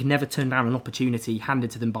opposition can never turn down an opportunity handed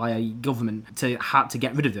to them by a government to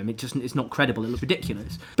get rid of them. It's not credible, it looks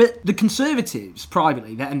ridiculous. But the Conservatives,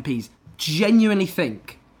 privately, their MPs, genuinely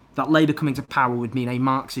think that Labour coming to power would mean a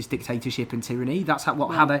Marxist dictatorship and tyranny. That's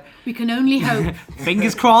how they. We can only hope.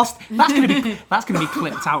 Fingers crossed. That's going to be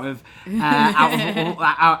clipped out of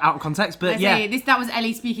context. But that was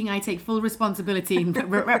Ellie speaking. I take full responsibility and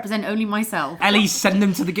represent only myself. Ellie, send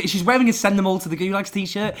them to the. She's wearing a "Send them all to the Gulags"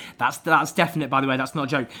 t-shirt. That's definite, by the way. That's not a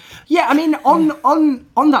joke. Yeah, I mean,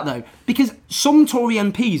 on that though, because some Tory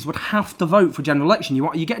MPs would have to vote for general election.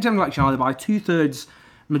 You get a general election either by 2/3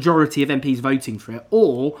 majority of MPs voting for it,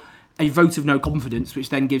 or a vote of no confidence, which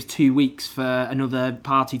then gives 2 weeks for another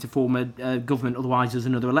party to form a government, otherwise there's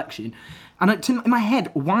another election. And in my head,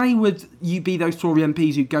 why would you be those Tory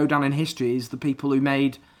MPs who go down in history as the people who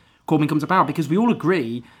made Corbyn come to power? Because we all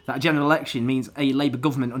agree that a general election means a Labour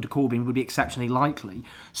government under Corbyn would be exceptionally likely.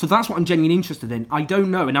 So that's what I'm genuinely interested in. I don't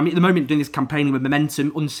know, and I'm at the moment doing this campaigning with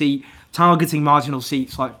Momentum, unseat, targeting marginal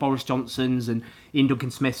seats like Boris Johnson's and Ian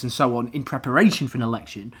Duncan Smith's and so on in preparation for an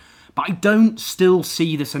election. But I don't still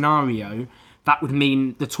see the scenario that would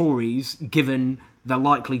mean the Tories, given they're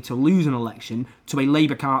likely to lose an election to a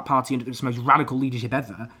Labour party under its most radical leadership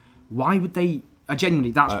ever, why would they...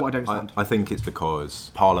 Genuinely, that's what I don't understand. I think it's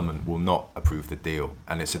because Parliament will not approve the deal,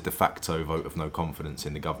 and it's a de facto vote of no confidence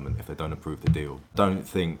in the government if they don't approve the deal. Don't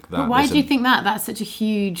think that... But why do you think that? That's such a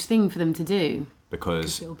huge thing for them to do.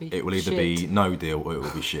 Because it will either be no deal or it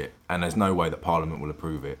will be shit, and there's no way that Parliament will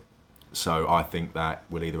approve it. So I think that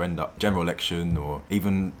will either end up general election or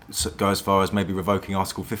even go as far as maybe revoking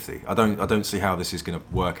Article 50. I don't see how this is going to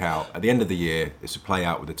work out. At the end of the year, it's to play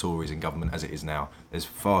out with the Tories in government as it is now. There's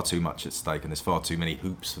far too much at stake and there's far too many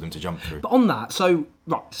hoops for them to jump through. But on that, so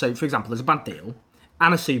for example, there's a bad deal.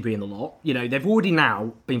 Anna Soubry and the lot, you know, they've already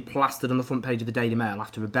now been plastered on the front page of the Daily Mail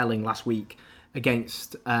after rebelling last week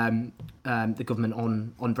against the government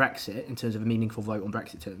on Brexit in terms of a meaningful vote on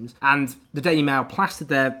Brexit terms. And the Daily Mail plastered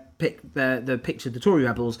the picture of the Tory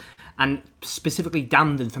rebels and specifically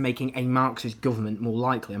damned them for making a Marxist government more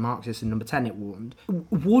likely, a Marxist in number 10, it warned.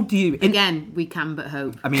 Would you... Again, we can but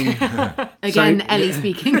hope. I mean... Again, Ellie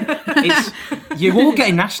speaking. You're all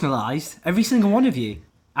getting nationalised, every single one of you.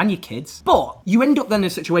 And your kids. But you end up then in a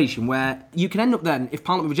situation where you can end up then, if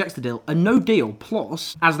Parliament rejects the deal, a no deal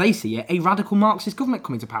plus, as they see it, a radical Marxist government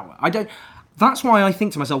coming to power. That's why I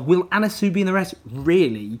think to myself, will Anna Soubry and the rest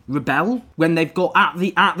really rebel when they've got at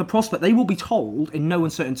the prospect? They will be told in no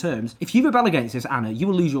uncertain terms, if you rebel against this, Anna, you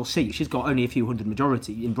will lose your seat. She's got only a few hundred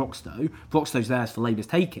majority in Broxtowe. Broxtowe's theirs for Labour's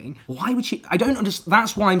taking. Why would she? I don't understand.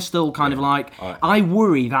 That's why I'm still kind of like, I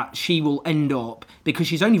worry that she will end up, because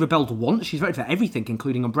she's only rebelled once. She's voted for everything,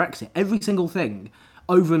 including on Brexit, every single thing.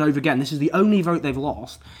 Over and over again. This is the only vote they've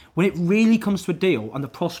lost. When it really comes to a deal and the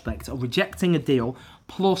prospect of rejecting a deal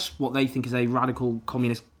plus what they think is a radical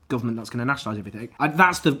communist government that's going to nationalise everything,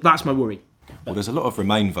 that's my worry. Well, there's a lot of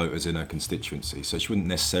Remain voters in her constituency, so she wouldn't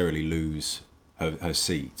necessarily lose her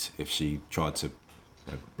seat if she tried to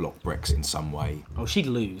block Brexit in some way. Oh, she'd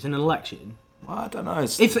lose in an election. Well, I don't know.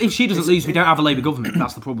 If she doesn't lose, we don't have a Labour government.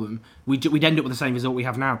 That's the problem. We'd end up with the same result we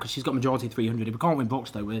have now because she's got majority of 300. If we can't win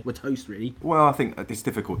Broxtowe, we're toast, really. Well, I think it's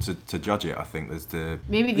difficult to judge it. I think there's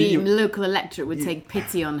maybe the local electorate would take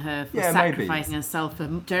pity on her for sacrificing herself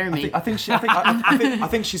for Jeremy. I think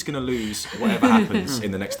she's going to lose whatever happens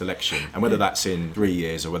in the next election, and whether that's in 3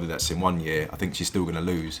 years or whether that's in 1 year, I think she's still going to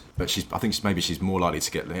lose. But I think maybe she's more likely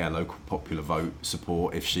to get local popular vote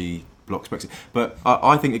support if she blocks Brexit. But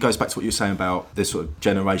I think it goes back to what you were saying about the sort of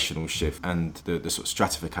generational shift and the sort of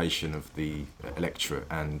stratification of the electorate,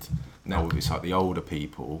 and now it's like the older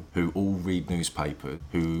people who all read newspapers,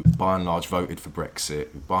 who by and large voted for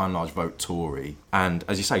Brexit, who by and large vote Tory, and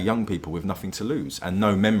as you say, young people with nothing to lose and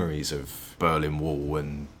no memories of Berlin Wall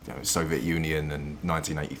and Soviet Union and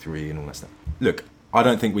 1983 and all that stuff. Look, I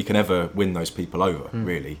don't think we can ever win those people over,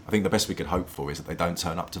 really. I think the best we could hope for is that they don't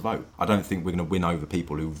turn up to vote. I don't think we're going to win over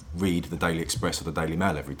people who read the Daily Express or the Daily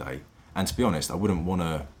Mail every day. And to be honest, I wouldn't want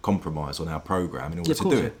to compromise on our programme in order to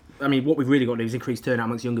do it. I mean, what we've really got to do is increase turnout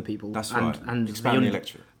amongst younger people. That's right. And expand the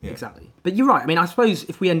electorate. Yeah. Exactly. But you're right. I mean, I suppose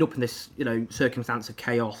if we end up in this, circumstance of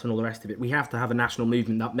chaos and all the rest of it, we have to have a national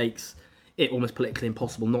movement that makes it almost politically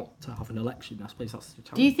impossible not to have an election. I suppose that's the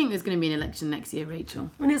challenge. Do you think there's going to be an election next year, Rachel?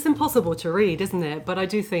 I mean, it's impossible to read, isn't it? But I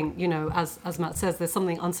do think, as Matt says, there's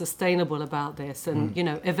something unsustainable about this and,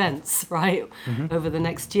 events, right, over the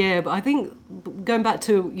next year. But I think going back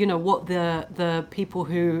to, what the people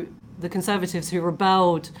the Conservatives who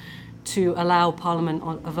rebelled to allow Parliament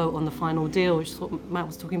a vote on the final deal, which is what Matt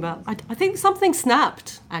was talking about, I think something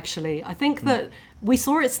snapped, actually. I think that we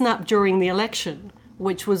saw it snap during the election,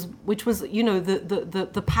 which was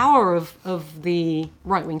the power of the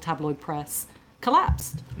right-wing tabloid press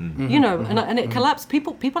collapsed, and it collapsed.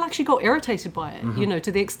 People actually got irritated by it,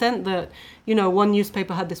 to the extent that, one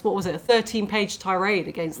newspaper had this, what was it, a 13-page tirade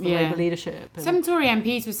against the Labour leadership. Some Tory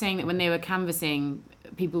MPs were saying that when they were canvassing,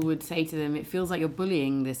 people would say to them, it feels like you're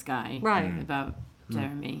bullying this guy. Right. About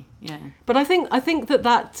Jeremy, yeah. But I think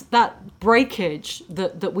that breakage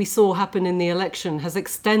that we saw happen in the election has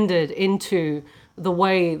extended into the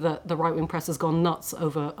way that the right-wing press has gone nuts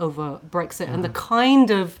over Brexit and the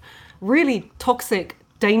kind of really toxic,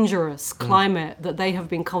 dangerous climate that they have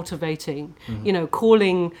been cultivating,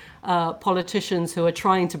 calling politicians who are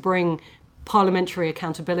trying to bring parliamentary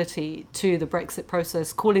accountability to the Brexit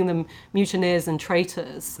process, calling them mutineers and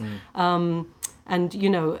traitors. And,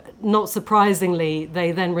 not surprisingly,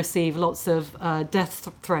 they then receive lots of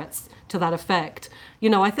death threats to that effect.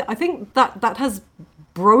 I think that has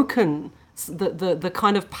broken the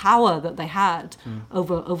kind of power that they had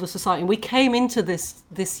over society. And we came into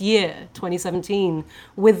this year, 2017,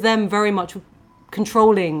 with them very much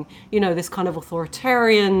controlling, this kind of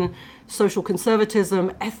authoritarian social conservatism,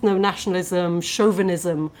 ethno-nationalism,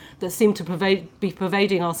 chauvinism that seemed to be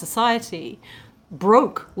pervading our society,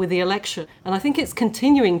 broke with the election. And I think it's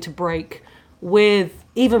continuing to break with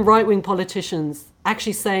even right-wing politicians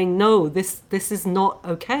actually saying, no, this is not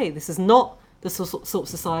okay. This is not the sort of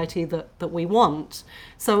society that we want.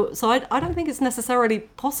 So I don't think it's necessarily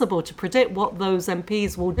possible to predict what those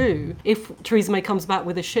MPs will do if Theresa May comes back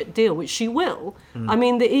with a shit deal, which she will. I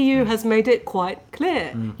mean, the EU has made it quite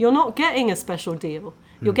clear. You're not getting a special deal.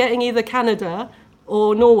 You're getting either Canada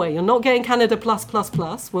or Norway. You're not getting Canada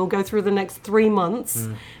plus. We'll go through the next 3 months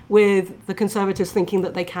with the Conservatives thinking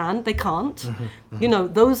that they can. They can't. You know,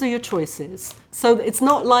 those are your choices. So it's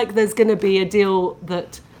not like there's going to be a deal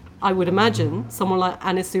that I would imagine someone like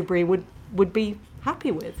Anna Soubry would be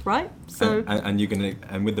happy with, right? So and you're gonna,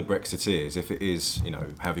 and with the Brexiteers, if it is, you know,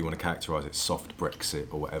 however you want to characterise it, soft Brexit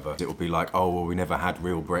or whatever, it will be like, oh well, we never had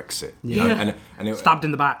real Brexit, you know, and Stabbed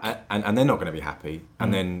in the back. and they're not going to be happy,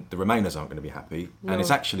 and then the Remainers aren't going to be happy, and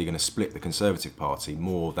it's actually going to split the Conservative Party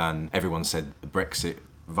more than everyone said the Brexit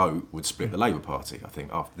vote would split the Labour Party. I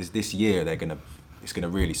think after this year, it's going to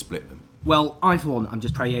really split them. Well, I for one, I'm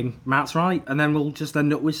just praying Matt's right, and then we'll just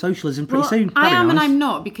end up with socialism pretty soon. I That'd be am and nice. I'm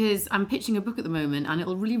not, because I'm pitching a book at the moment and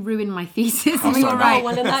it'll really ruin my thesis. Oh, If you're sorry. right. Oh,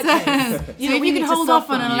 well, in that case, So if you we could need to hold off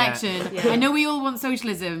on suffer. an election, I know we all want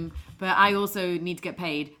socialism, but I also need to get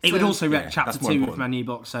paid. It would also wreck Yeah, chapter that's more 2 of important. my new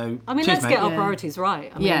book, so I mean, cheers, let's mate. get our priorities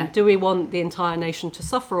right. I mean, Yeah. do we want the entire nation to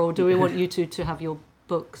suffer, or do we want you two to have your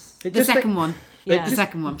books? It the just- second one. Yeah. The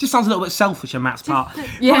second one. Just sounds a little bit selfish on Matt's part.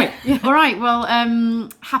 Yeah. All right. Well,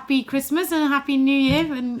 happy Christmas and a happy New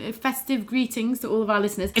Year and festive greetings to all of our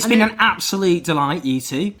listeners. It's And been then- an absolute delight, you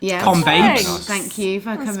two. Yeah. Convabes. Thanks. Thank you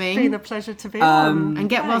for It's coming. been a pleasure to be on. And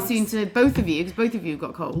get well Thanks. soon to both of you, because both of you have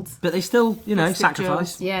got colds. But they still, you know, Festive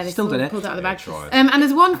sacrificed. jokes. Yeah, they still did it. pulled it out of the bag. tried. And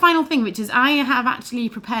there's one final thing, which is I have actually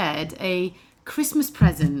prepared a Christmas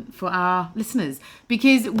present for our listeners,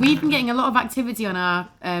 because we've been getting a lot of activity on our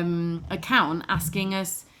account asking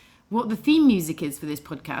us what the theme music is for this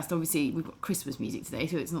podcast. Obviously, we've got Christmas music today,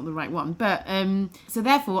 so it's not the right one. But so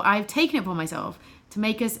therefore, I've taken it upon myself to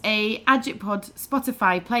make us a Agitpod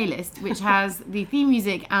Spotify playlist, which has the theme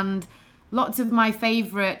music and lots of my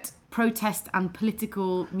favourite protest and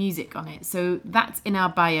political music on it. So that's in our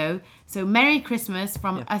bio. So Merry Christmas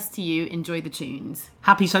from us to you. Enjoy the tunes.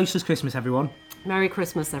 Happy Socialist Christmas, everyone. Merry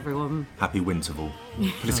Christmas, everyone. Happy Winterval,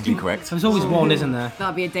 politically correct. There's always one, isn't there?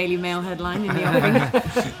 That'll be a Daily Mail headline in the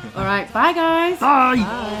offing. All right, bye guys. Bye.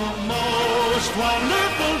 Most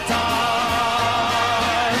wonderful time